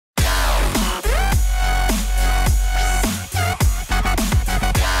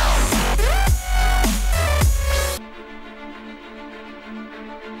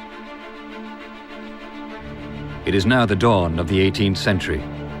It is now the dawn of the 18th century.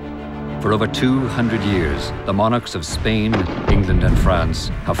 For over 200 years, the monarchs of Spain, England, and France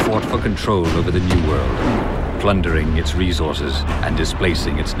have fought for control over the New World, plundering its resources and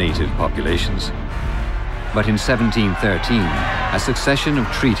displacing its native populations. But in 1713, a succession of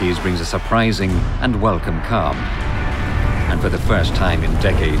treaties brings a surprising and welcome calm. And for the first time in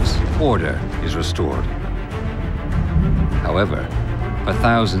decades, order is restored. However, for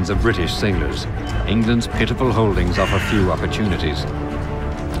thousands of British sailors, England's pitiful holdings offer few opportunities.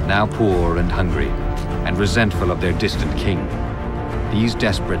 Now poor and hungry, and resentful of their distant king, these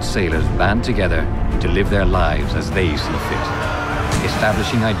desperate sailors band together to live their lives as they see fit,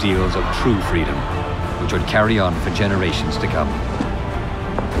 establishing ideals of true freedom, which would carry on for generations to come.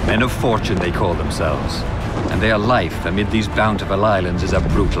 Men of fortune they call themselves, and their life amid these bountiful islands is a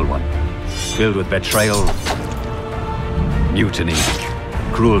brutal one, filled with betrayal, mutiny,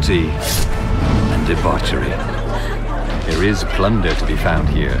 cruelty, and debauchery. There is plunder to be found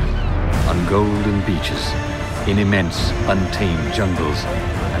here, on golden beaches, in immense, untamed jungles,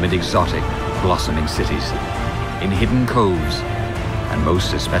 amid exotic, blossoming cities, in hidden coves, and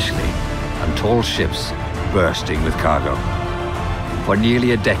most especially, on tall ships bursting with cargo. For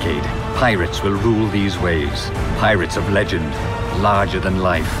nearly a decade, pirates will rule these waves, pirates of legend, larger than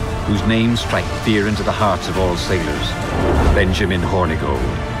life, whose names strike fear into the hearts of all sailors. Benjamin Hornigold,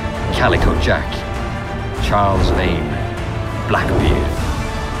 Calico Jack, Charles Vane, Blackbeard,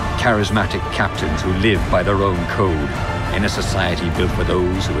 charismatic captains who live by their own code in a society built for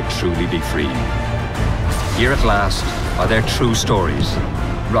those who would truly be free. Here at last are their true stories,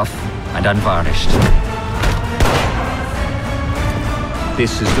 rough and unvarnished.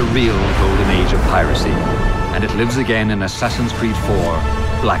 This is the real golden age of piracy, and it lives again in Assassin's Creed 4: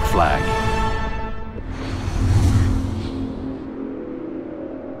 Black Flag.